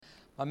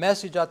a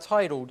message I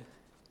titled,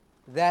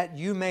 That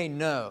You May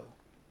Know.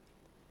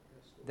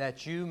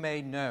 That You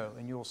May Know.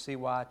 And you'll see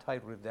why I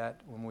titled it that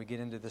when we get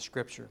into the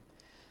Scripture.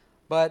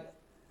 But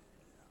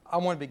I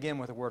want to begin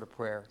with a word of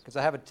prayer, because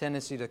I have a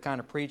tendency to kind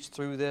of preach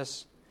through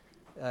this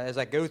as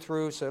I go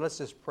through. So let's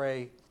just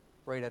pray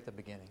right at the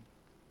beginning.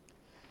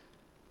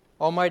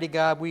 Almighty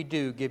God, we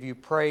do give you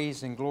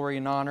praise and glory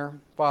and honor.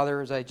 Father,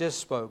 as I just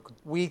spoke,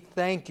 we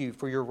thank you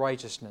for your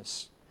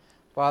righteousness.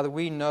 Father,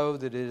 we know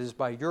that it is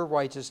by your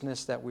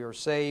righteousness that we are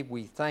saved.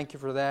 We thank you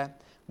for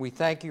that. We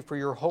thank you for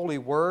your holy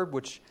word,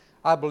 which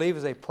I believe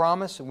is a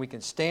promise and we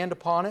can stand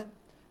upon it.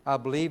 I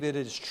believe it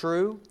is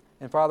true.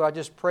 And Father, I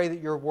just pray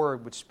that your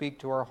word would speak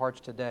to our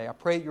hearts today. I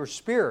pray that your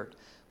Spirit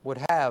would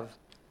have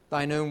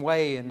thine own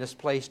way in this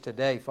place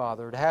today,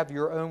 Father, to have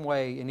your own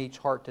way in each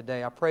heart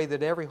today. I pray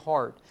that every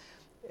heart,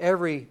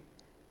 every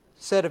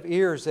set of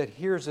ears that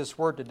hears this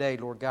word today,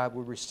 Lord God,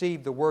 will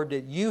receive the word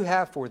that you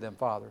have for them,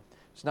 Father.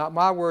 It's not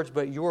my words,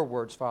 but your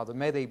words, Father.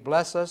 May they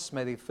bless us.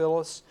 May they fill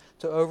us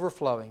to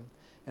overflowing.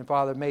 And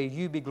Father, may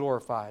you be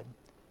glorified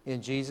in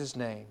Jesus'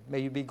 name. May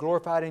you be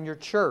glorified in your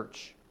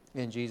church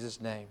in Jesus'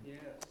 name. Yes.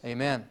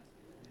 Amen.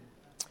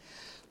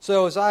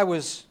 So as I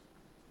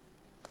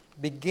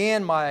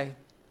began my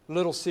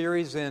little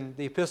series in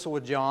the Epistle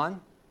of John,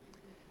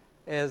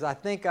 as I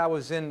think I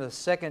was in the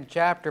second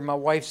chapter, my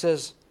wife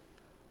says,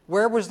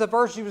 where was the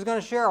verse she was going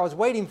to share? I was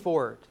waiting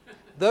for it.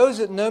 Those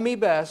that know me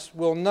best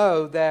will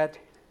know that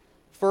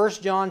 1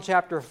 John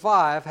chapter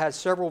 5 has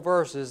several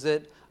verses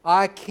that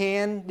I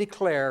can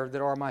declare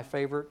that are my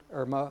favorite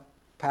or my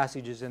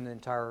passages in the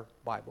entire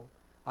Bible.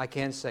 I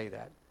can say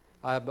that.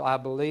 I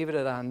believe it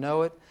and I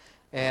know it.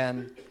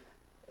 And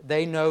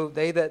they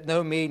that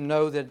know me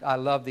know that I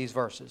love these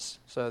verses.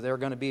 So they're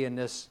going to be in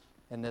this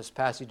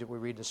passage that we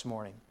read this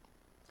morning.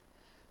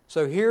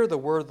 So hear the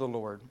word of the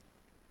Lord.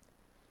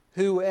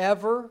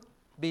 Whoever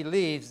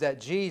believes that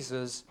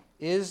Jesus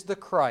is the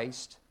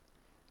Christ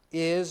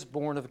is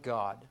born of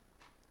God.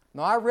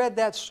 Now I read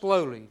that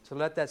slowly to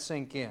let that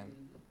sink in.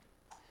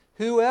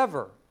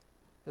 Whoever,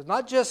 it's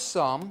not just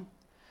some,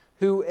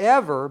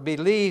 whoever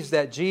believes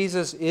that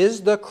Jesus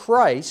is the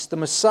Christ, the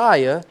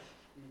Messiah,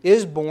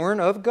 is born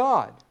of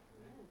God.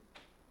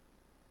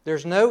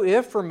 There's no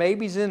if or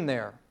maybes in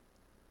there.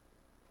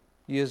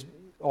 You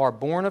are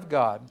born of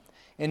God.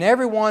 And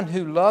everyone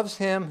who loves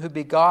him who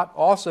begot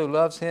also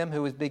loves him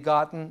who is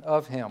begotten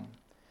of him.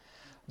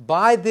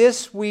 By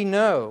this we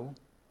know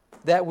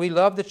that we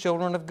love the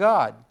children of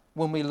God,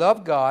 when we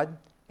love God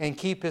and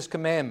keep his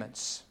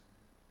commandments.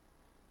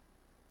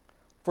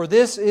 For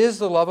this is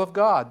the love of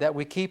God, that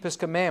we keep his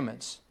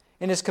commandments.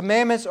 And his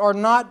commandments are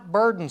not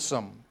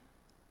burdensome.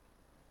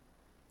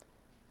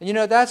 And you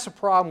know, that's the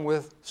problem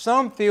with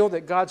some feel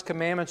that God's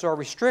commandments are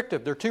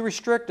restrictive. They're too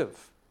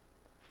restrictive.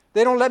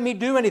 They don't let me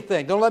do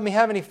anything. Don't let me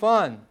have any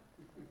fun.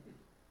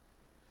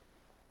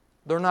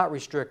 They're not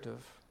restrictive.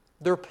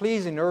 They're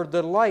pleasing or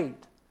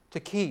delight to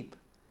keep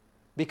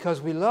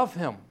because we love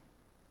him.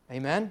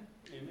 Amen?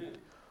 Amen.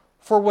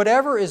 For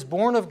whatever is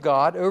born of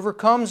God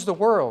overcomes the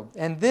world.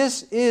 And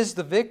this is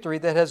the victory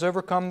that has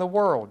overcome the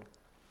world,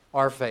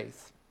 our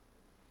faith.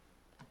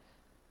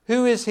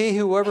 Who is he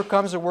who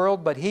overcomes the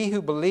world but he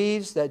who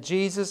believes that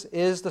Jesus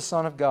is the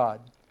Son of God?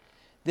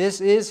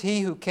 This is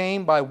he who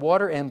came by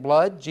water and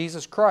blood,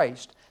 Jesus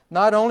Christ,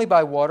 not only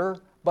by water,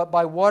 but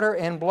by water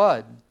and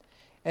blood.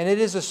 And it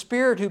is the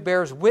Spirit who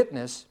bears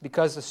witness,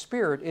 because the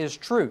Spirit is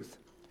truth.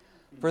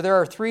 For there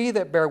are three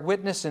that bear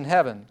witness in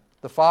heaven,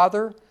 the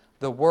Father,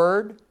 the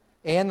Word,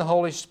 and the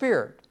Holy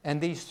Spirit, and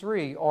these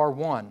three are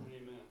one.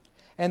 Amen.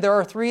 And there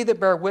are three that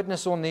bear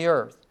witness on the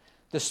earth,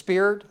 the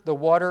Spirit, the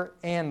water,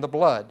 and the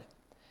blood.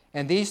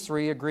 And these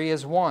three agree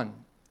as one.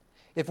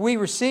 If we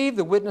receive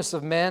the witness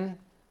of men,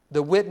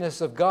 the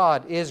witness of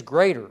God is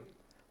greater.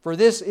 For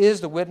this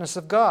is the witness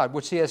of God,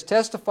 which he has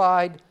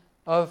testified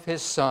of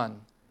his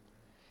Son.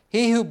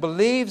 He who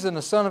believes in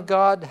the Son of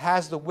God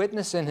has the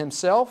witness in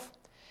himself.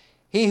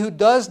 He who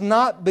does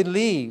not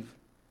believe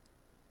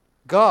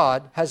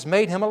God has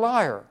made him a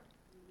liar,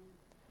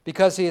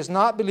 because he has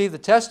not believed the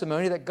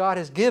testimony that God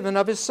has given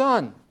of his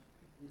Son.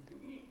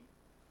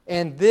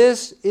 And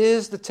this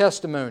is the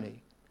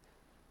testimony.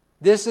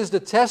 This is the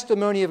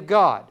testimony of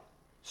God.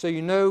 So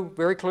you know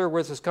very clear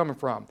where this is coming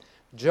from.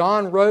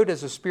 John wrote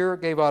as the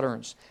Spirit gave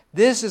utterance.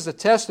 This is the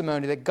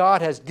testimony that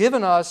God has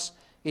given us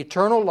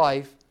eternal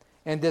life,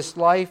 and this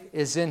life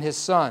is in his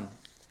Son.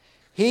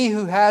 He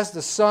who has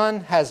the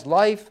Son has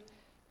life.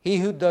 He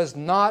who does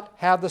not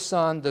have the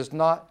Son does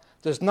not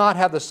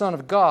have the Son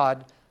of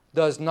God,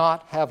 does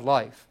not have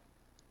life.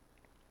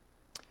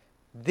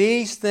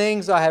 These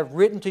things I have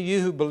written to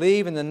you who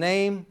believe in the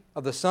name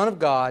of the Son of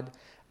God,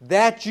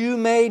 that you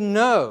may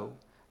know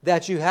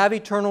that you have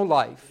eternal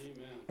life.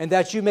 Amen. And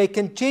that you may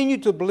continue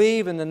to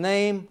believe in the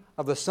name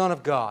of the Son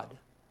of God.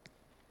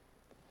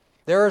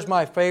 There is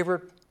my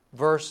favorite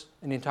verse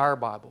in the entire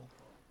Bible.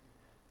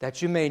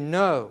 That you may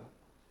know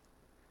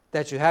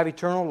that you have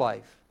eternal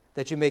life,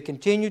 that you may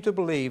continue to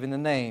believe in the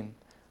name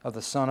of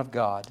the Son of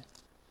God.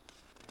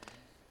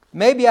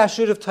 Maybe I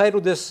should have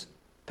titled this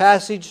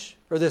passage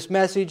or this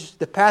message,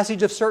 the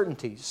passage of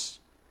certainties.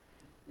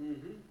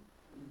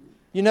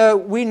 You know,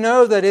 we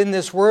know that in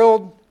this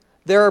world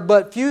there are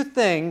but few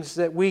things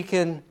that we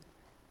can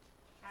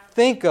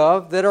think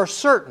of that are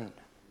certain.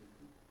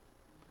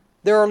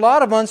 There are a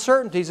lot of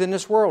uncertainties in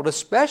this world,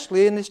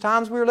 especially in these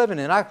times we're living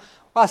in. I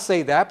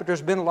say that, but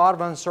there's been a lot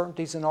of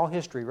uncertainties in all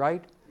history,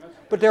 right?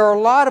 But there are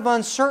a lot of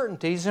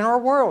uncertainties in our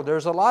world.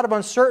 There's a lot of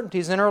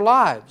uncertainties in our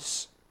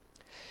lives.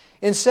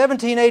 In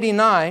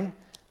 1789,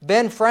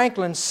 Ben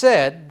Franklin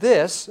said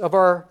this of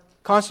our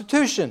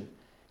Constitution.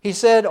 He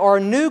said, "Our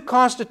new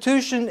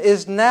Constitution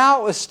is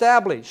now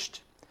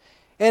established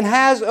and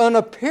has an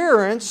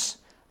appearance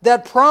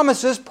that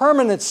promises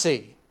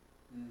permanency."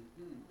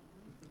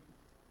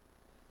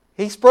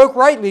 He spoke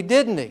rightly,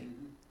 didn't he?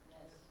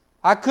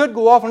 I could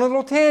go off on a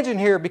little tangent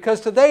here because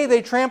today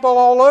they trample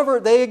all over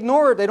it. They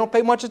ignore it. They don't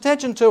pay much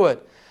attention to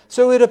it.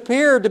 So it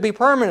appeared to be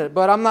permanent,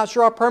 but I'm not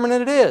sure how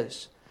permanent it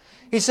is.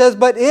 He says,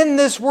 "But in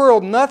this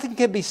world nothing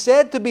can be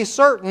said to be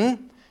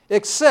certain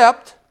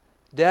except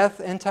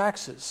death and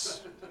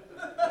taxes."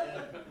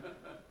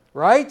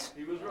 Right?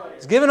 He was right.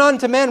 It's given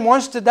unto men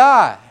once to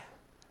die.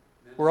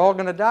 We're all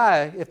going to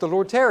die if the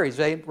Lord tarries,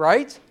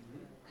 right?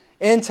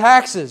 And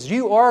taxes.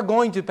 You are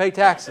going to pay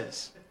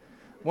taxes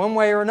one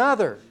way or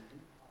another.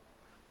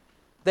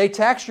 They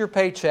tax your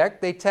paycheck.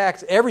 They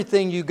tax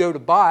everything you go to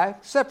buy,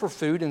 except for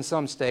food in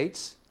some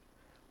states.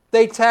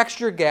 They tax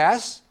your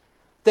gas.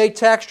 They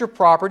tax your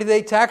property.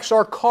 They tax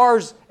our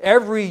cars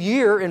every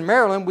year in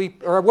Maryland,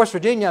 or West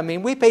Virginia,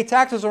 we pay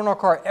taxes on our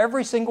car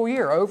every single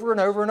year, over and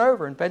over and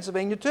over, in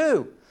Pennsylvania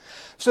too.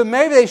 So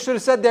maybe they should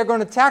have said they're going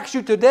to tax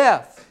you to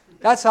death.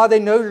 That's how they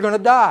know you're going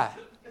to die.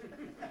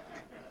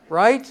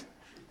 Right?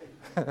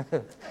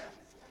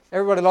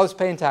 Everybody loves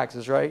paying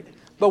taxes, right?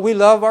 But we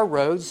love our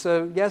roads,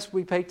 so yes,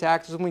 we pay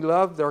taxes, and we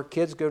love that our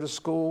kids go to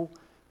school.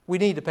 We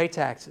need to pay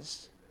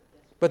taxes.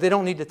 But they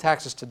don't need to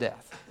tax us to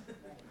death.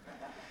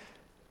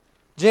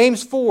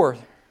 James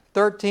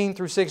 4:13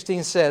 through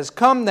 16 says,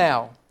 "Come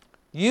now,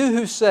 you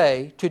who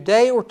say,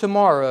 today or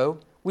tomorrow,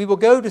 we will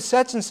go to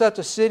such and such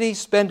a city,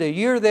 spend a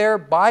year there,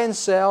 buy and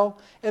sell,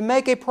 and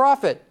make a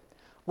profit,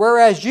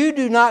 whereas you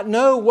do not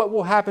know what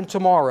will happen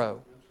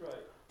tomorrow. That's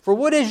right. For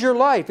what is your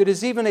life? It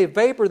is even a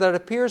vapor that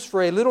appears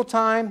for a little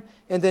time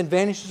and then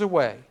vanishes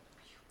away.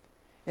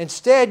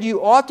 Instead,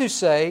 you ought to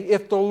say,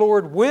 if the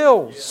Lord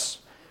wills,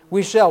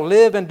 we shall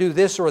live and do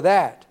this or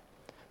that.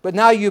 But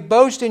now you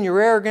boast in your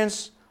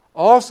arrogance.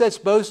 All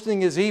such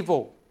boasting is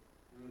evil."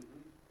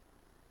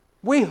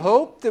 We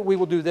hope that we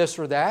will do this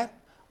or that,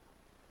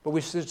 but we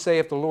should say,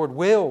 if the Lord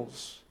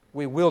wills,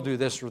 we will do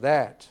this or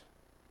that.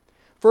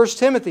 1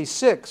 Timothy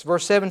 6,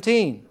 verse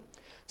 17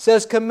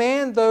 says,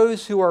 "Command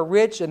those who are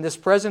rich in this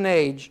present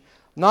age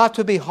not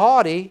to be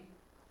haughty,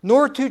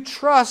 nor to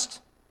trust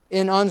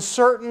in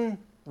uncertain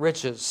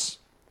riches,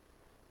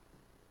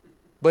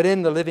 but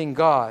in the living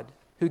God,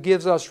 who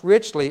gives us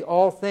richly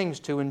all things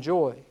to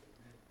enjoy."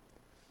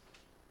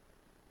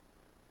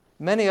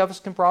 Many of us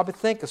can probably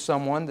think of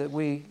someone that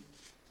we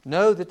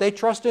know that they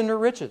trust in their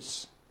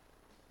riches.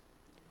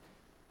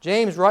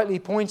 James rightly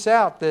points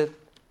out that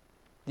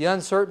the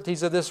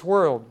uncertainties of this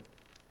world,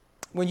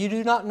 when you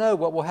do not know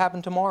what will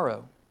happen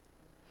tomorrow.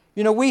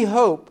 You know, we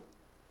hope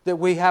that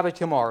we have a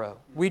tomorrow.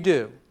 We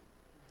do.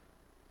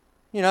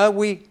 You know,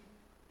 we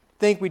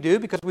think we do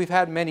because we've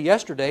had many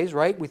yesterdays,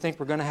 right? We think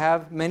we're going to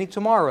have many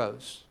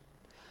tomorrows.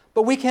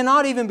 But we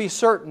cannot even be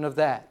certain of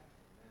that.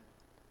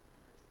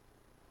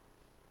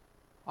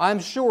 I'm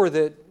sure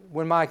that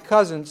when my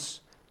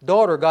cousin's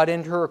daughter got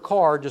into her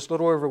car just a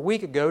little over a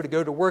week ago to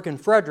go to work in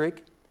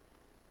Frederick,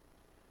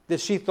 that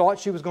she thought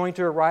she was going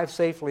to arrive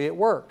safely at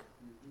work.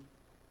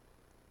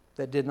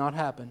 That did not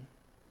happen.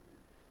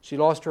 She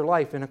lost her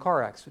life in a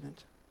car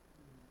accident.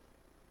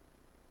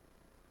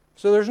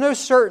 So there's no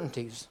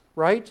certainties,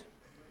 right?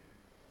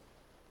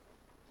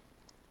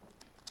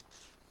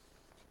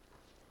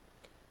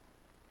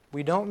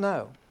 We don't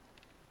know.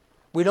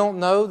 We don't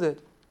know that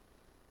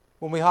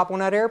when we hop on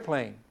that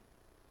airplane,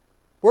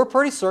 we're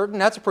pretty certain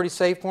that's a pretty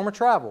safe form of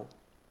travel.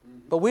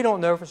 But we don't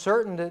know for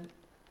certain that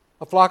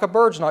a flock of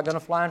birds not going to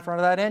fly in front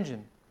of that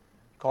engine,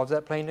 cause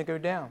that plane to go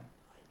down.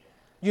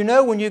 You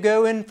know, when you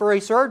go in for a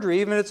surgery,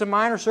 even if it's a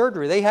minor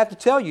surgery, they have to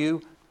tell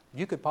you,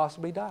 you could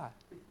possibly die.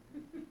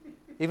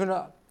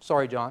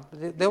 Sorry, John.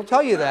 They'll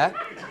tell you that.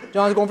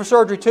 John's going for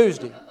surgery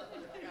Tuesday.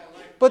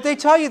 But they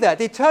tell you that.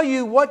 They tell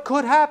you what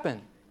could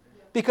happen.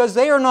 Because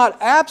they are not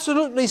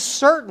absolutely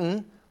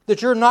certain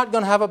that you're not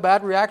going to have a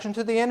bad reaction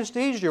to the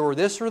anesthesia or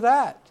this or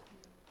that.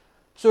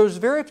 So there's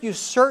very few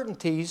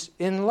certainties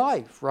in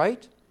life,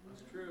 right?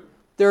 That's true.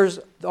 There's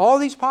all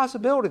these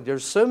possibilities.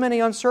 There's so many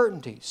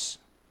uncertainties.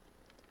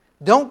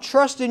 Don't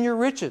trust in your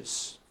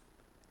riches.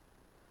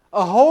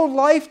 A whole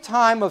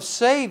lifetime of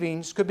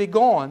savings could be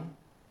gone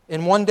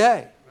in one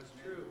day. That's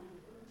true.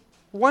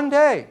 One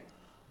day.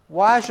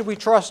 Why should we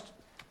trust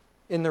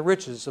in the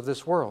riches of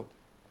this world?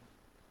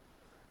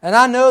 And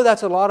I know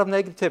that's a lot of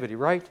negativity,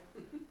 right?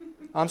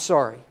 I'm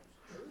sorry.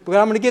 But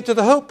I'm going to get to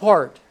the hope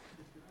part.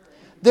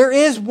 There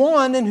is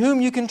one in whom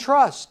you can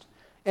trust.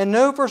 and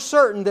know for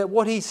certain that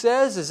what He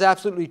says is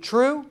absolutely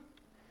true.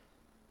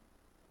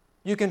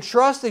 You can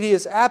trust that He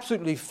is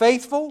absolutely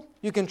faithful.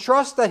 You can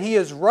trust that He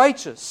is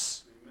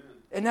righteous. Amen.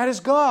 And that is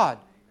God.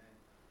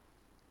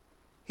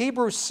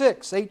 Hebrews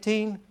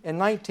 6:18 and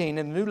 19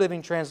 in the New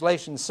Living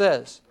Translation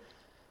says,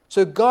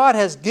 "So God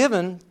has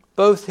given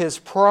both His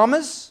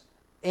promise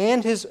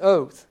and His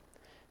oath.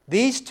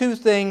 These two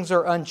things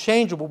are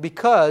unchangeable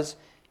because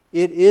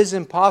it is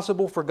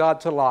impossible for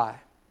God to lie.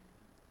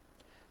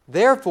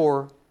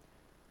 Therefore,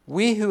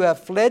 we who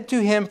have fled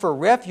to Him for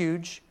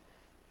refuge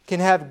can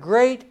have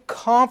great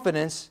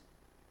confidence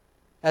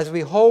as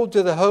we hold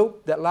to the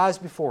hope that lies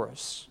before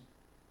us.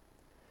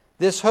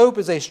 This hope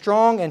is a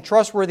strong and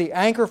trustworthy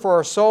anchor for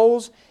our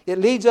souls. It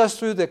leads us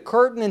through the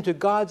curtain into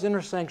God's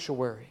inner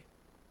sanctuary.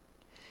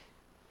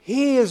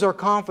 He is our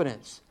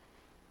confidence.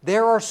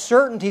 There are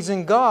certainties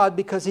in God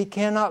because He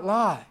cannot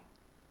lie.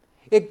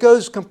 It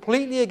goes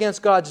completely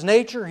against God's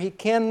nature. He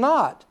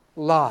cannot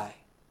lie.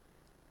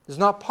 It's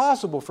not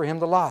possible for Him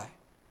to lie.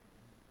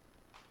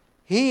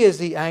 He is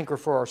the anchor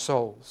for our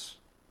souls.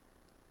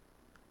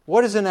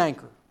 What is an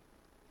anchor?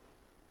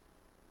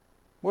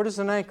 What is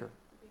an anchor?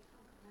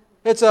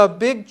 It's a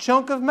big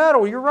chunk of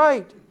metal. You're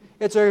right.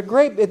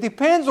 It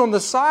depends on the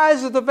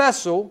size of the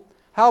vessel,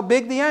 how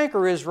big the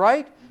anchor is,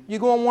 right? You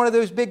go on one of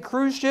those big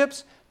cruise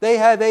ships, they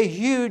have a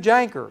huge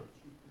anchor.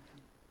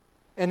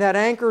 And that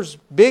anchor's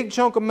big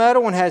chunk of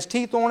metal and has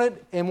teeth on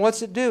it. And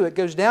what's it do? It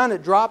goes down,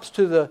 it drops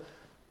to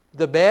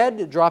the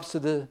bed, it drops to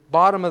the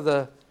bottom of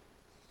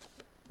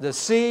the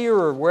sea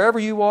or wherever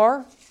you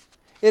are.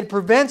 It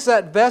prevents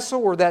that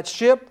vessel or that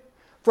ship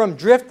from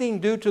drifting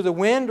due to the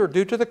wind or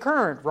due to the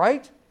current,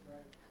 right?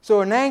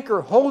 So an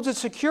anchor holds it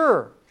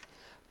secure.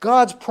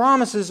 God's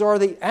promises are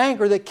the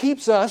anchor that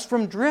keeps us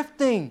from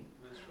drifting,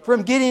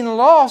 from getting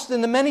lost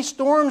in the many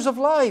storms of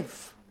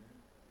life.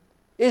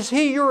 Is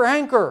He your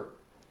anchor?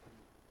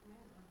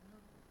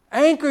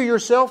 Anchor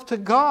yourself to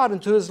God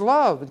and to His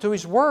love and to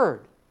His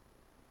Word.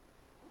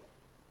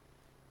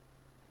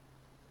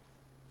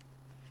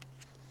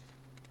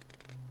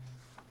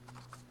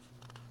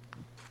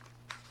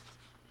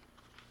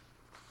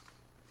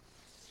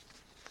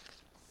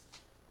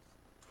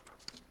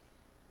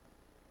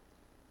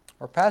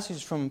 Our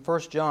passage from 1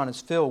 John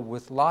is filled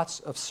with lots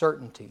of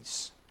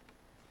certainties.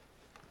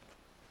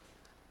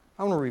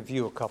 I want to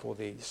review a couple of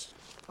these.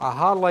 I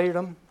highlighted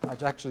them. I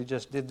actually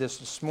just did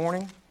this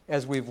morning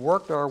as we've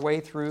worked our way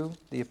through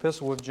the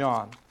Epistle of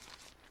John.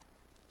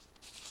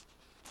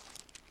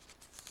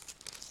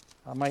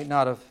 I might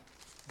not have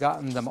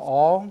gotten them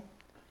all.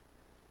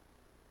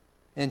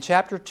 In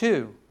chapter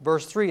 2,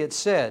 verse 3, it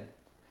said,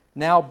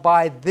 "Now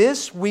by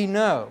this we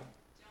know."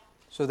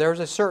 So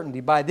there's a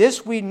certainty. By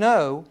this we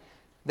know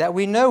that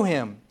we know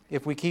Him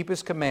if we keep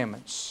His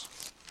commandments.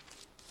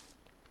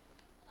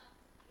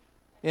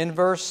 In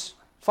verse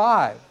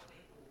 5,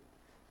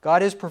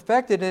 God is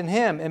perfected in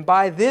Him, and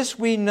by this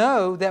we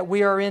know that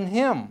we are in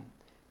Him.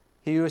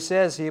 He who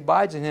says he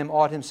abides in Him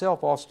ought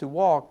himself also to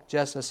walk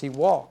just as He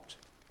walked.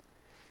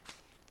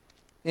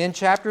 In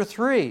chapter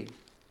 3,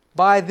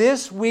 by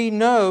this we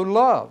know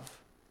love,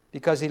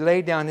 because He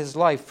laid down His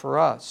life for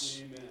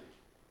us. Amen.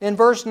 In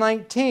verse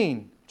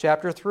 19,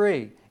 chapter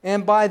 3,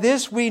 and by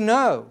this we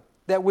know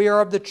that we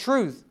are of the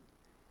truth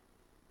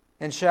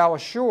and shall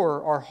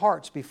assure our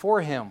hearts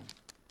before Him.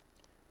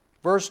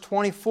 Verse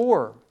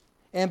 24,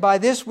 and by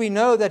this we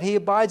know that He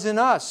abides in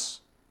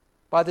us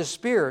by the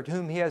Spirit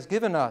whom He has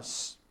given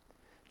us.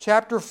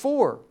 Chapter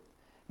 4,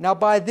 now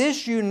by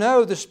this you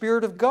know the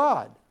Spirit of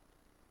God.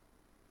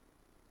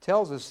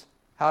 Tells us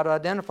how to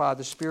identify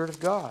the Spirit of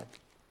God.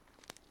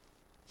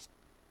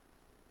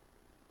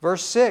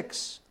 Verse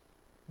 6,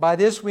 by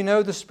this we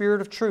know the spirit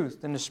of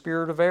truth and the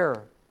spirit of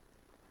error.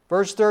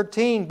 Verse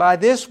 13, by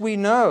this we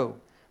know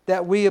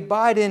that we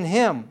abide in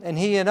Him and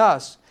He in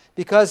us,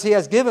 because He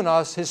has given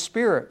us His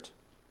Spirit.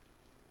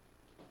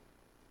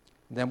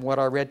 Then what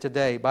I read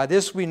today, by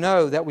this we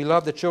know that we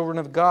love the children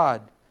of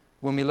God,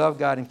 when we love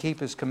God and keep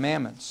His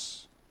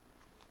commandments.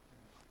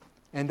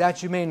 And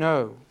that you may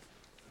know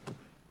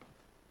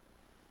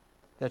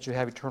that you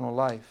have eternal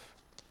life.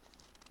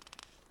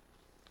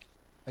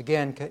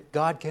 Again,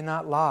 God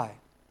cannot lie.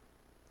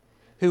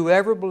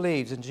 Whoever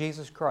believes in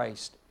Jesus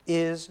Christ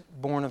is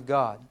born of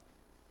God.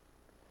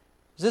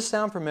 Does this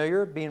sound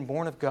familiar, being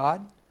born of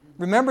God?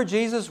 Remember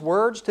Jesus'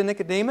 words to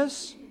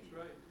Nicodemus?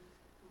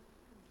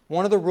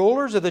 One of the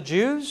rulers of the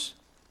Jews?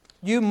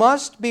 You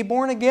must be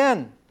born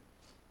again.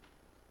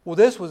 Well,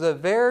 this was a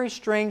very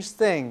strange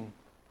thing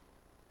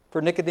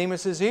for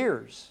Nicodemus'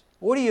 ears.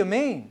 What do you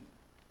mean?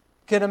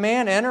 Can a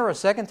man enter a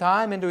second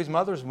time into his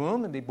mother's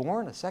womb and be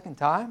born a second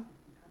time?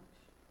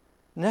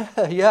 No,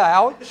 yeah,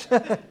 ouch.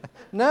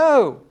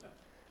 No,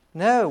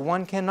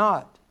 one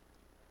cannot.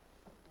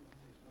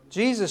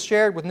 Jesus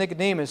shared with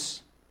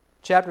Nicodemus,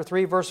 chapter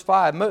 3, verse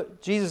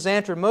 5, Jesus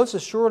answered, most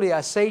assuredly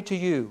I say to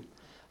you,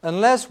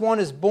 unless one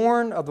is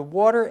born of the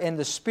water and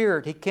the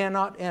Spirit, he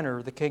cannot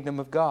enter the kingdom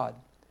of God.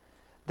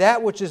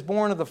 That which is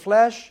born of the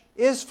flesh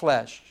is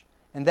flesh,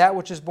 and that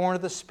which is born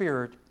of the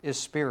Spirit is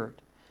spirit.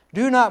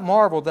 Do not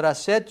marvel that I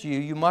said to you,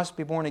 you must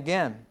be born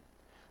again.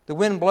 The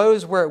wind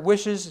blows where it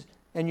wishes,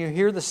 and you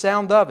hear the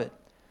sound of it,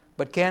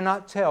 but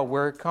cannot tell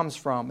where it comes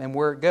from and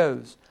where it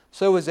goes.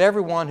 So is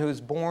everyone who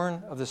is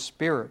born of the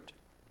Spirit.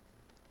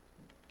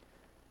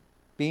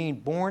 Being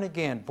born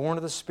again, born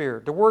of the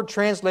Spirit. The word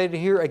translated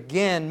here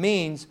again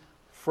means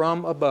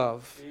from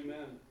above. Amen.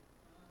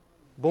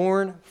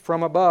 Born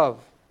from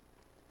above.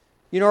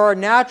 You know, our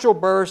natural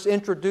births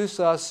introduce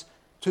us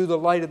to the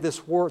light of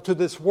this world, to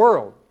this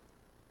world.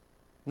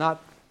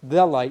 Not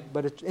the light,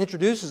 but it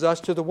introduces us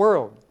to the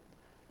world.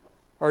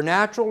 Our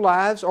natural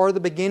lives are the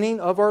beginning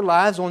of our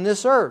lives on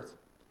this earth.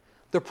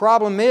 The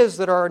problem is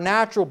that our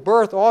natural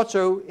birth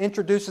also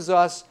introduces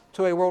us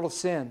to a world of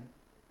sin.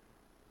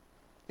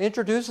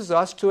 Introduces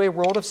us to a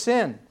world of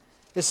sin.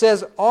 It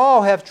says,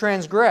 all have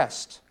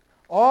transgressed.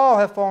 All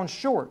have fallen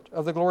short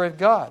of the glory of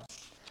God.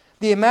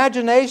 The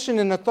imagination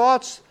and the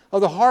thoughts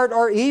of the heart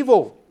are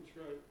evil.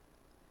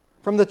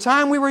 From the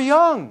time we were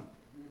young.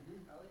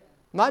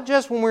 Not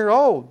just when we were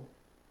old.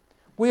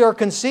 We are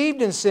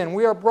conceived in sin.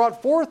 We are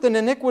brought forth in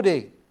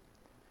iniquity.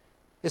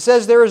 It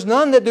says, there is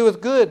none that doeth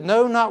good,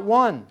 no, not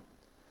one.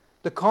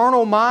 The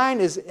carnal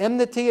mind is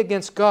enmity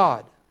against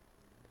God.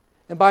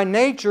 And by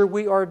nature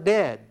we are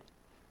dead.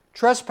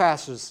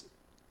 Trespasses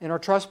in our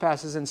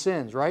trespasses and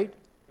sins, right?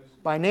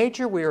 By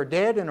nature we are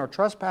dead in our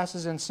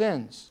trespasses and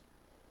sins.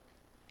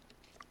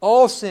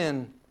 All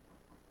sin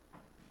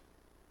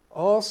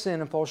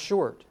and fall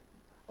short.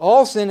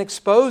 All sin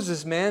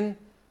exposes men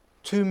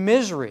to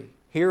misery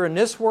here in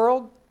this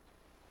world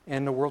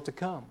and the world to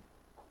come,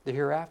 the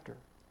hereafter.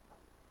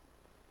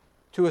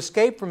 To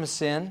escape from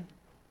sin,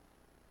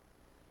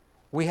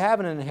 we have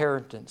an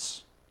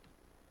inheritance.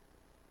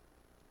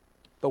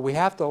 But we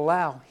have to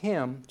allow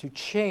Him to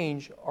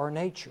change our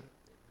nature.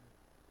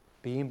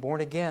 Being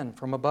born again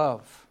from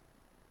above.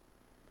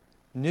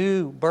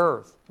 New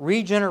birth.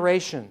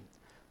 Regeneration.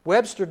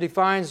 Webster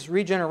defines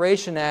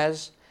regeneration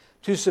as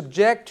to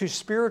subject to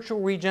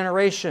spiritual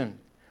regeneration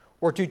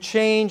or to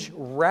change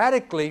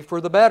radically for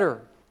the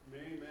better.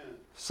 Amen.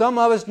 Some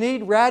of us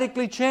need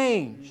radically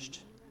changed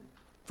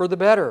for the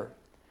better.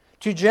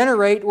 To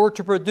generate or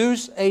to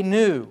produce a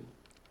new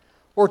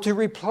or to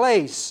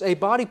replace a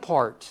body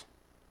part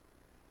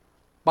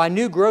by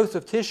new growth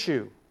of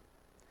tissue.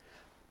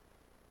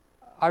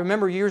 I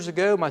remember years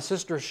ago my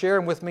sister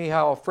sharing with me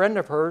how a friend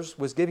of hers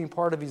was giving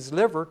part of his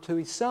liver to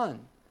his son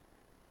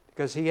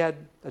because he had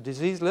a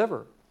diseased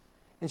liver.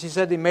 And she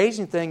said the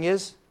amazing thing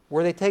is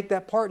where they take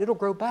that part, it'll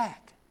grow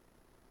back.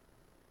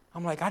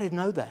 I'm like, I didn't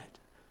know that.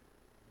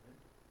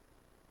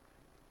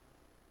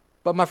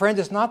 But my friend,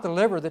 it's not the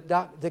liver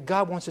that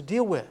God wants to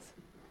deal with.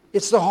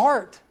 It's the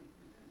heart.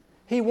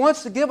 He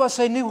wants to give us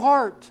a new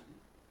heart.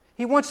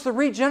 He wants to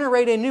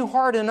regenerate a new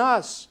heart in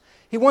us.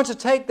 He wants to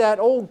take that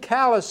old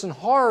callous and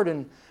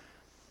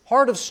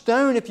heart of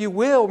stone, if you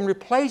will, and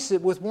replace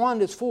it with one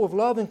that's full of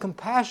love and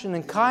compassion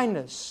and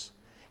kindness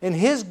and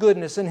His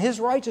goodness and His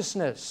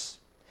righteousness.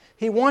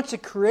 He wants to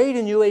create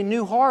in you a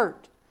new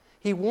heart.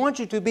 He wants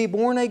you to be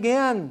born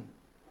again.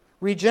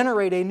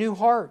 Regenerate a new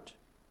heart.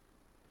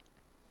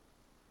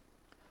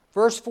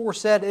 Verse 4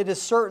 said, it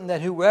is certain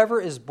that whoever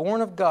is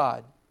born of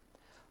God,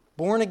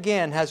 born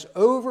again, has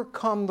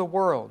overcome the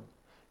world.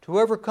 To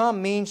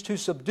overcome means to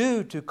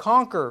subdue, to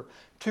conquer,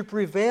 to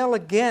prevail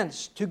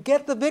against, to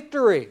get the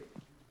victory.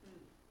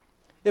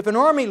 If an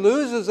army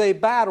loses a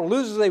battle,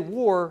 loses a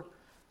war,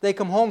 they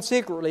come home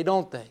secretly,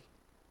 don't they?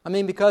 I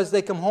mean, because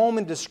they come home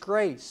in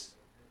disgrace.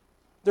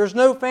 There's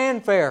no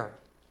fanfare.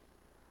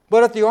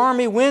 But if the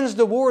army wins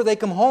the war, they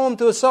come home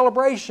to a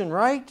celebration,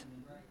 right?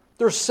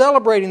 They're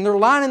celebrating. They're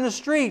lining the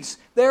streets.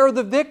 They are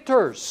the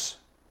victors.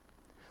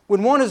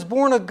 When one is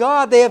born of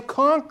God, they have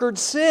conquered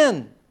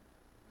sin.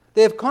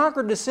 They have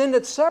conquered the sin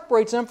that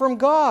separates them from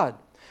God.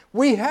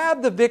 We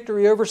have the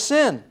victory over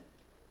sin.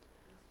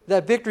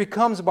 That victory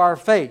comes by our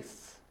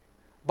faith.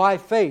 By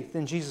faith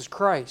in Jesus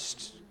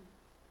Christ.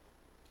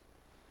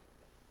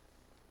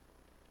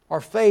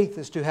 Our faith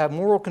is to have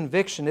moral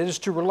conviction. It is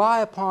to rely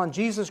upon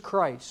Jesus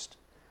Christ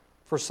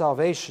for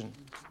salvation.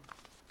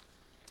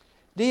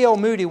 D.L.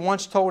 Moody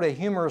once told a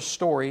humorous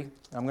story.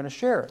 I'm going to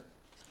share it.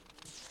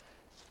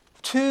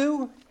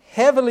 Two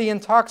heavily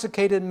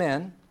intoxicated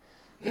men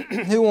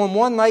who on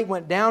one night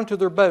went down to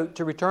their boat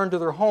to return to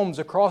their homes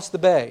across the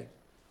bay.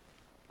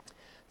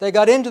 They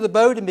got into the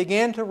boat and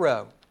began to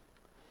row.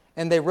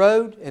 And they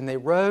rowed, and they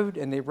rowed,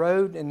 and they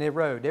rowed, and they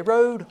rowed. They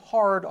rowed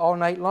hard all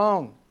night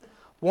long,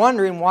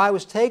 wondering why it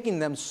was taking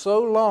them so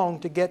long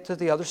to get to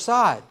the other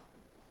side.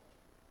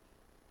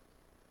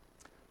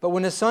 But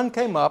when the sun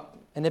came up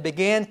and they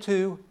began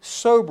to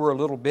sober a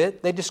little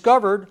bit, they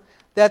discovered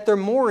that their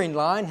mooring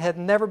line had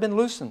never been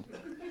loosened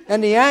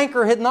and the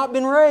anchor had not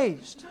been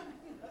raised.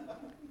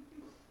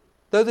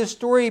 Though this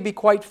story be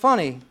quite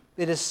funny,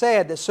 it is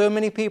sad that so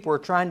many people are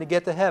trying to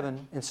get to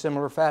heaven in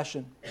similar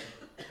fashion.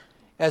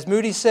 As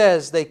Moody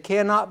says, they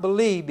cannot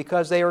believe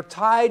because they are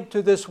tied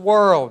to this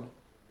world.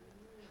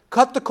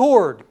 Cut the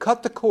cord,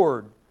 cut the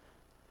cord.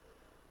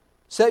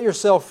 Set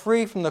yourself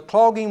free from the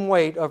clogging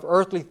weight of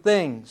earthly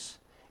things,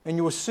 and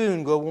you will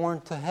soon go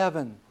on to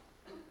heaven.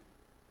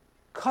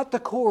 Cut the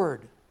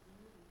cord.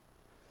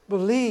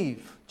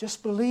 Believe.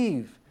 Just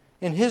believe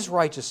in His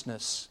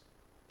righteousness.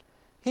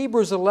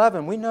 Hebrews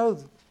 11, we know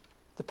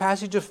the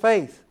passage of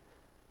faith,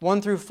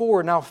 1 through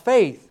 4. Now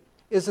faith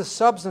is the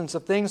substance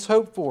of things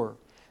hoped for,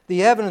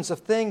 the evidence of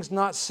things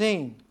not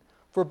seen.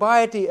 For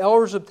by it the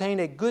elders obtained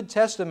a good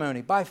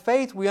testimony. By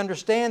faith we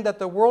understand that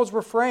the worlds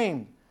were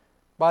framed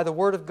by the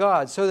Word of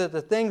God, so that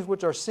the things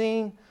which are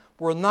seen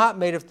were not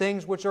made of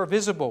things which are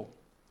visible.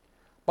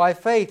 By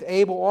faith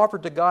Abel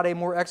offered to God a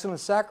more excellent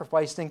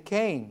sacrifice than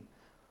Cain,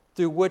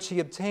 through which he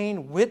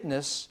obtained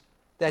witness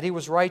that he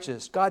was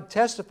righteous, God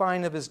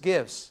testifying of his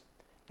gifts,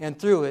 and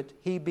through it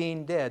he,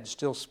 being dead,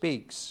 still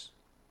speaks.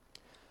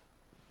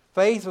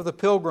 Faith of the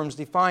Pilgrims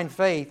defined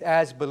faith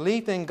as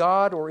belief in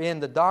God or in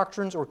the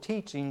doctrines or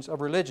teachings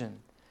of religion.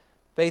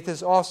 Faith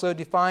is also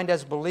defined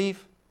as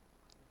belief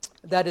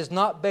that is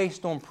not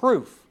based on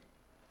proof,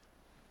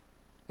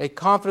 a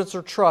confidence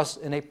or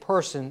trust in a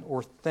person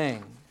or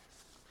thing.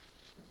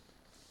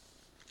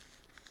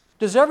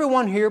 Does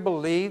everyone here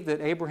believe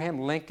that Abraham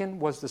Lincoln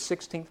was the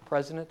 16th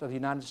President of the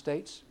United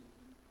States?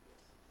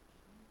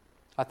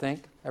 I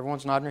think.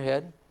 Everyone's nodding their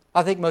head.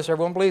 I think most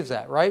everyone believes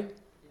that, right?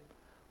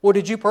 Well,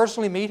 did you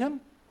personally meet him?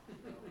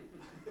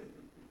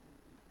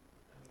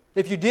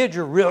 If you did,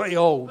 you're really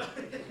old.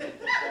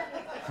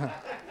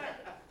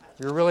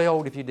 You're really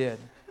old if you did.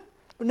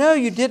 No,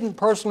 you didn't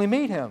personally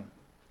meet him.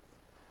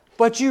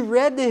 But you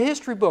read the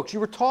history books. You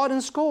were taught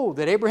in school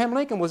that Abraham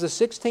Lincoln was the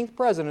 16th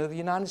President of the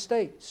United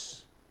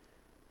States.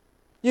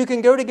 You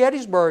can go to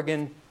Gettysburg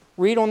and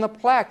read on the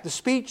plaque the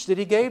speech that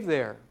he gave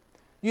there.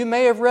 You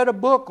may have read a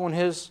book on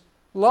his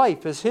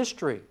life, his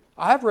history.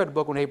 I've read a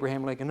book on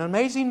Abraham Lincoln, an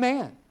amazing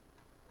man.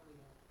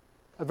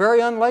 A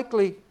very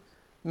unlikely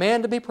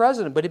man to be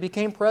president, but he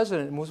became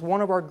president and was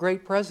one of our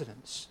great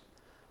presidents.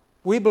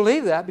 We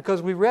believe that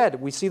because we read it.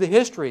 We see the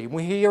history.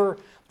 We hear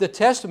the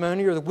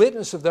testimony or the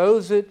witness of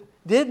those that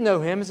did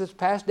know him as it's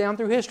passed down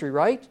through history,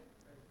 right?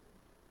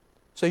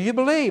 So you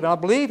believe, and I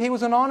believe he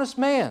was an honest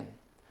man.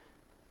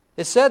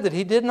 It said that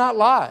he did not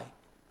lie.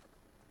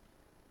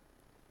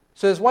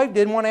 So his wife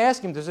didn't want to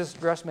ask him, does this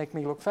dress make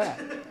me look fat?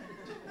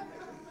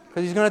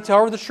 Because he's going to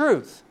tell her the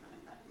truth.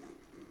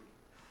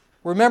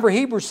 Remember,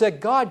 Hebrews said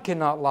God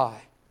cannot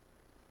lie.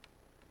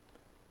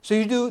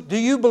 So do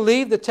you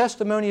believe the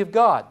testimony of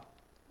God?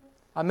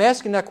 I'm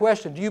asking that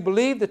question. Do you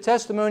believe the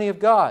testimony of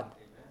God?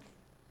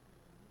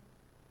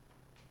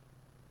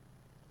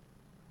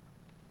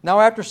 Now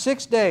after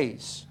 6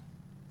 days,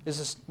 this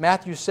is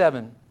Matthew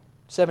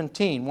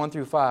 17, 1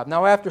 through 5.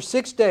 Now after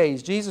 6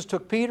 days, Jesus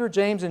took Peter,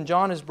 James, and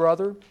John his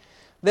brother,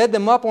 led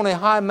them up on a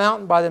high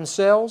mountain by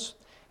themselves,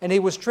 and he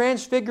was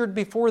transfigured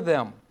before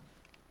them.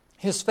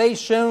 His face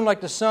shone like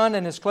the sun,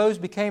 and his clothes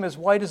became as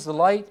white as the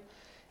light.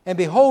 And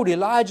behold,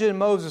 Elijah and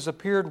Moses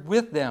appeared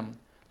with them,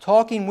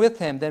 talking with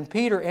him. Then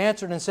Peter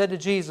answered and said to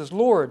Jesus,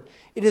 Lord,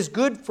 it is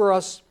good for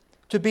us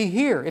to be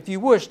here. If you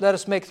wish, let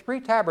us make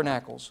 3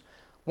 tabernacles,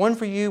 one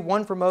for you,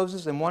 one for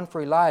Moses, and one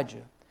for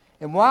Elijah.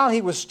 And while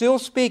he was still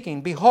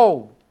speaking,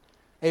 behold,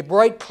 a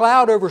bright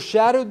cloud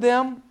overshadowed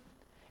them,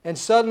 and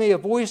suddenly a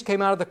voice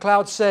came out of the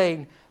cloud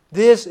saying,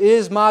 This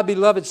is my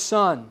beloved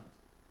Son,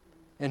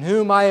 in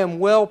whom I am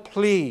well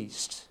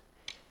pleased.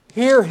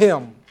 Hear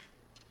him.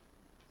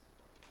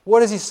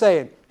 What is he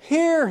saying?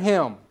 Hear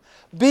him.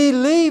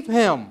 Believe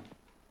him.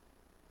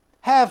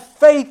 Have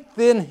faith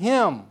in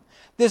him.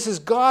 This is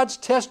God's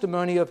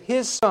testimony of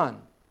his Son.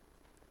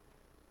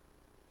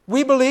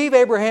 We believe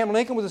Abraham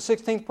Lincoln was the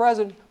 16th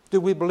president.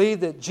 Do we believe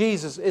that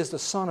Jesus is the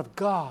Son of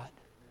God?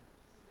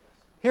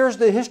 Here's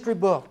the history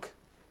book.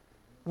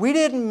 We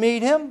didn't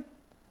meet him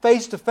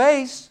face to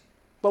face,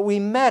 but we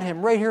met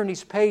him right here in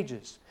these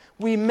pages.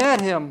 We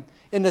met him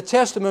in the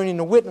testimony and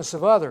the witness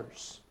of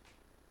others.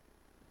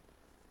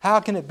 How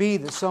can it be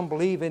that some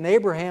believe in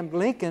Abraham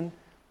Lincoln,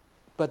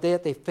 but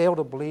yet they fail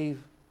to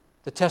believe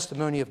the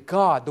testimony of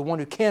God, the one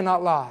who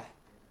cannot lie?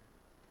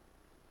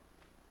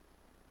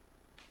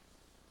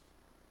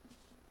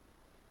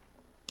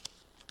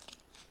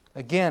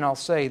 Again, I'll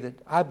say that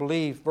I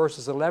believe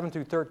verses 11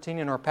 through 13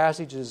 in our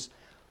passage is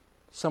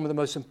some of the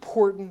most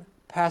important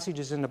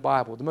passages in the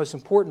Bible, the most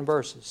important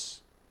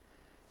verses.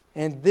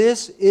 And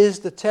this is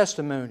the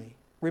testimony.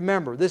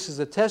 Remember, this is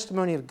the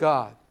testimony of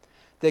God,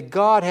 that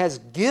God has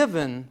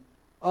given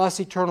us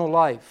eternal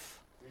life.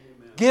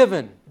 Amen.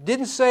 Given.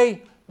 Didn't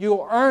say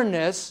you'll earn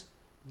this.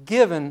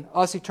 Given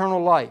us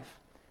eternal life.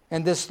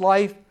 And this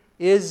life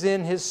is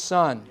in His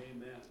Son.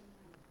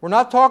 We're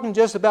not talking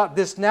just about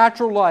this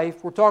natural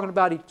life. We're talking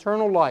about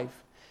eternal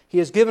life. He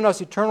has given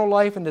us eternal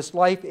life, and this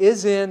life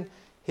is in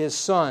His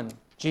Son,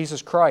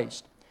 Jesus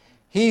Christ.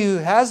 He who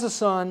has the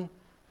Son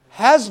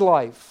has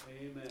life.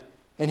 Amen.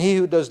 And he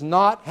who does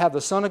not have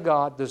the Son of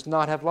God does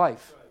not have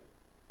life.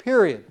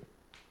 Period.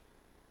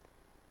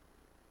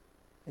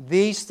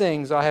 These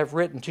things I have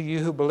written to you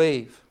who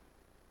believe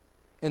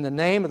in the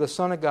name of the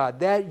Son of God,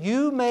 that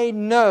you may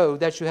know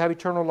that you have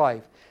eternal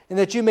life, and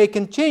that you may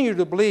continue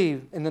to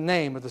believe in the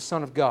name of the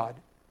Son of God.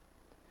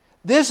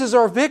 This is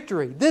our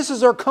victory. This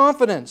is our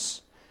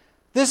confidence.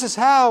 This is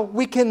how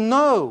we can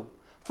know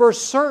for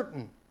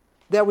certain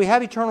that we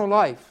have eternal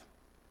life.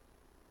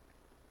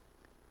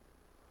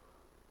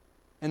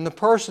 And the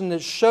person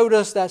that showed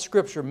us that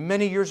scripture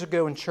many years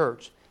ago in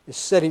church is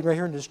sitting right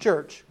here in this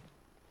church.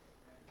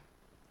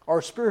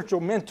 Our spiritual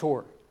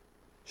mentor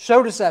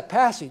showed us that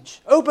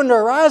passage, opened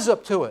our eyes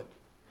up to it.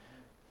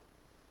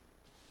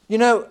 You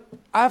know,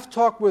 I've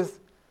talked with,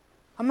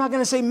 I'm not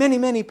going to say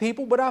many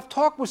people, but I've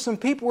talked with some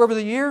people over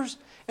the years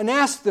and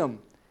asked them,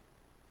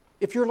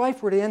 if your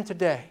life were to end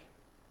today,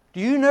 do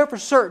you know for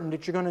certain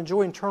that you're going to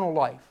enjoy eternal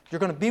life? You're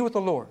going to be with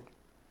the Lord.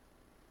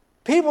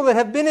 People that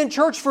have been in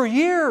church for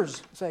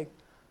years say,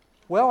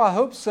 well, I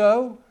hope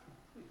so.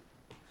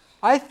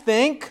 I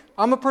think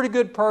I'm a pretty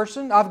good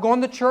person. I've gone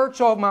to church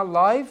all my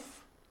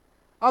life.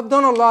 I've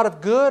done a lot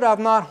of good. I've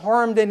not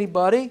harmed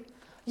anybody.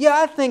 Yeah,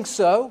 I think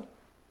so.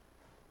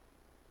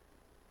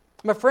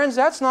 My friends,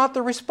 that's not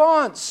the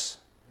response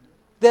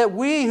that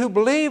we who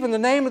believe in the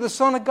name of the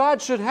Son of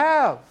God should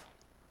have.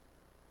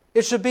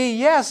 It should be,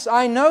 yes,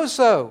 I know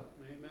so.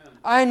 Amen.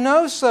 I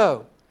know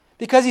so.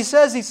 Because He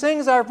says, these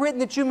things I have written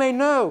that you may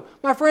know.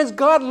 My friends,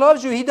 God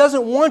loves you. He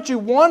doesn't want you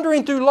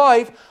wandering through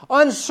life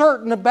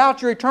uncertain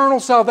about your eternal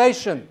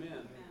salvation. Amen.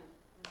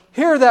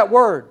 Hear that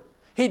word.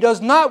 He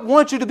does not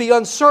want you to be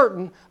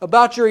uncertain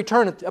about your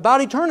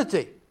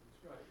eternity.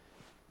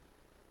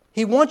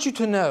 He wants you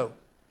to know.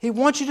 He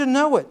wants you to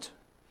know it.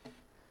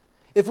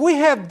 If we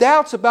have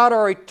doubts about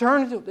our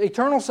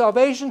eternal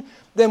salvation,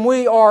 then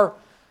we are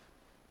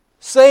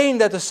saying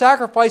that the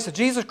sacrifice of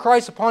Jesus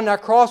Christ upon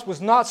that cross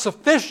was not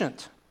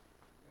sufficient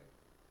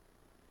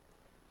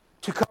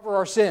to cover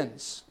our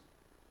sins.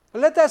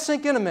 But let that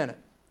sink in a minute.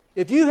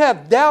 If you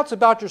have doubts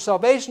about your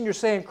salvation, you're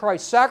saying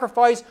Christ's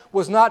sacrifice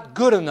was not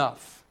good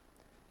enough.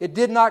 It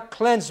did not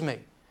cleanse me.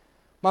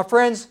 My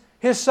friends,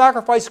 His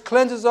sacrifice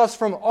cleanses us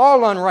from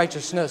all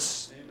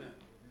unrighteousness. Amen.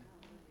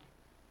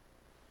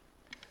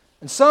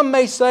 And some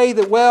may say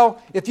that,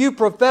 well, if you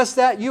profess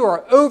that, you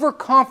are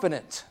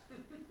overconfident.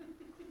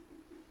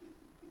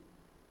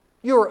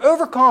 You are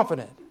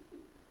overconfident.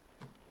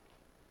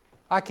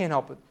 I can't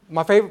help it.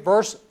 My favorite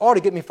verse ought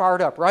to get me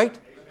fired up, right?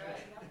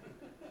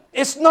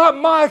 It's not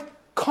my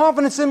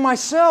confidence in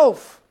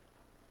myself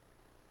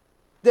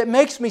that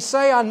makes me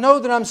say I know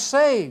that I'm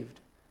saved,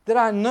 that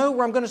I know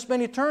where I'm going to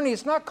spend eternity.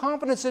 It's not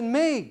confidence in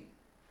me,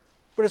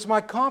 but it's my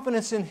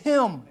confidence in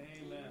Him.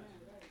 Amen.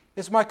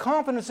 It's my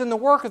confidence in the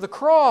work of the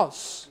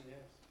cross.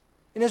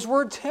 And His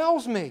Word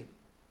tells me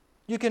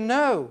you can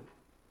know.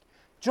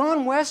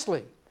 John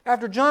Wesley,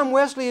 after John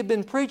Wesley had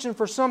been preaching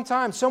for some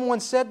time, someone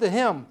said to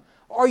him,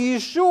 "Are you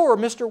sure,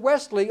 Mr.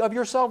 Wesley, of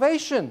your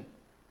salvation?"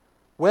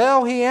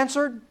 "Well," he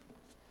answered,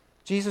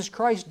 "Jesus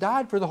Christ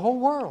died for the whole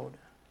world."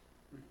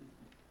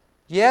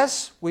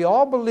 "Yes, we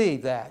all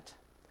believe that.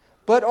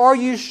 But are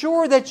you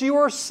sure that you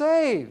are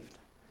saved?"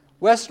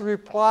 Wesley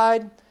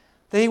replied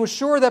that he was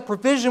sure that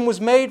provision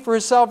was made for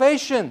his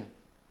salvation.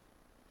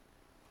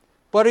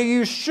 "But are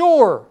you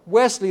sure,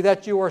 Wesley,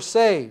 that you are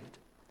saved?"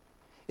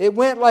 It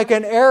went like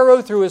an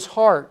arrow through his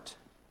heart,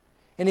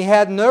 and he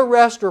had no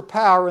rest or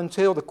power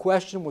until the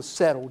question was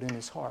settled in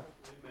his heart.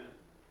 Amen.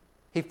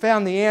 He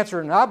found the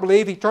answer, and I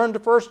believe he turned to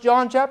 1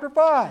 John chapter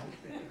 5.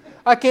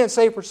 I can't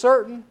say for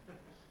certain,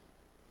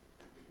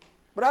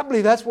 but I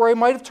believe that's where he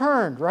might have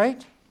turned,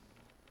 right?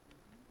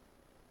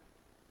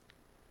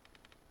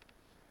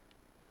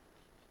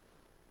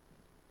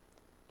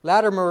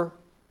 Latimer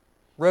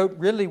wrote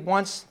really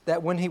once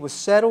that when he was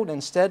settled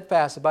and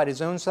steadfast about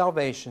his own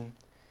salvation,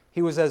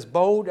 he was as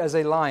bold as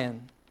a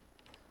lion.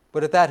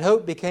 But if that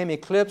hope became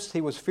eclipsed, he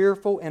was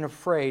fearful and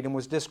afraid and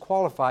was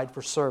disqualified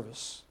for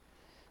service.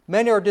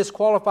 Many are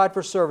disqualified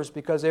for service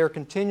because they are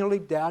continually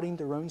doubting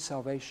their own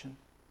salvation.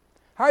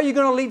 How are you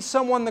going to lead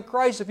someone to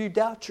Christ if you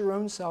doubt your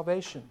own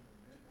salvation?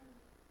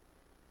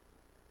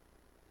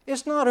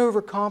 It's not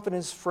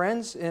overconfidence,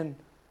 friends, in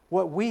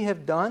what we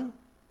have done.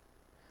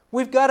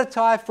 We've got to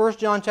tie 1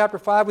 John chapter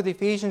 5 with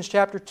Ephesians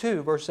chapter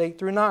 2, verse 8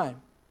 through 9.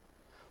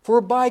 For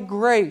by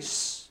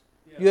grace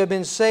you have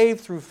been saved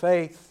through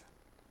faith,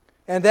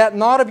 and that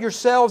not of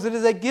yourselves, it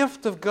is a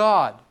gift of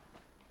God,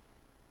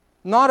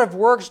 not of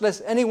works,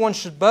 lest anyone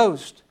should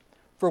boast.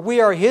 For we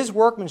are His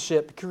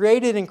workmanship,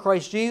 created in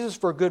Christ Jesus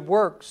for good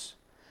works,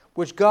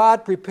 which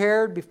God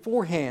prepared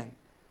beforehand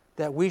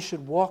that we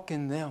should walk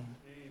in them.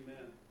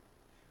 Amen.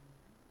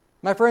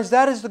 My friends,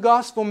 that is the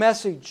gospel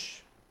message.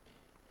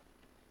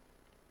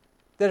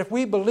 That if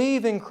we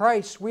believe in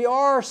Christ, we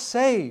are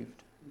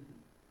saved.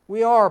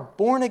 We are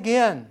born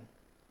again.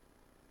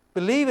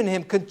 Believe in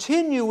Him.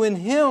 Continue in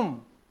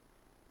Him.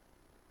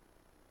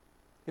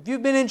 If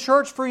you've been in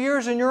church for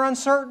years and you're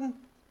uncertain,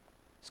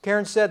 as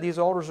Karen said, these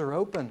altars are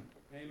open.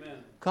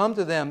 Amen. Come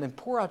to them and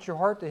pour out your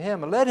heart to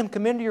Him and let Him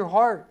come into your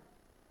heart.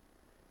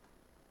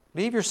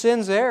 Leave your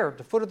sins there at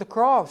the foot of the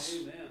cross.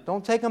 Amen.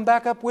 Don't take them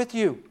back up with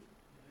you.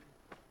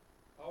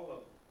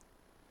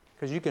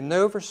 Because you can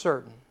know for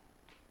certain.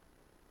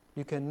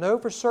 You can know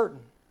for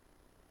certain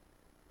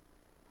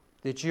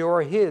that you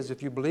are His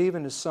if you believe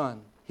in His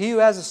Son. He who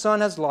has the Son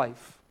has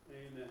life.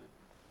 Amen.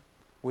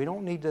 We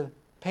don't need to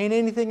paint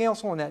anything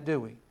else on that, do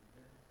we?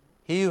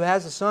 He who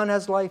has the Son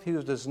has life. He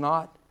who does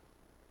not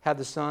have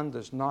the Son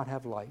does not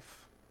have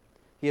life.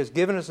 He has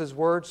given us His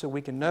Word so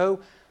we can know,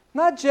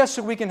 not just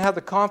so we can have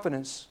the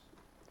confidence,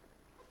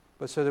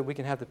 but so that we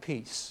can have the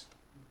peace.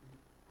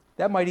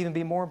 That might even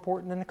be more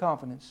important than the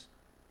confidence.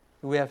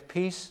 We have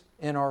peace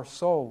in our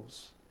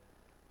souls.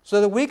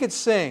 So that we could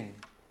sing,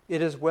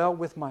 "It is well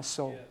with my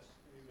soul." Yes.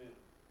 Amen.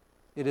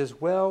 It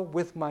is well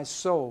with my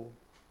soul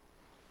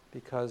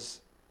because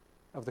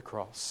of the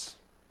cross.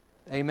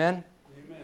 Amen? Amen.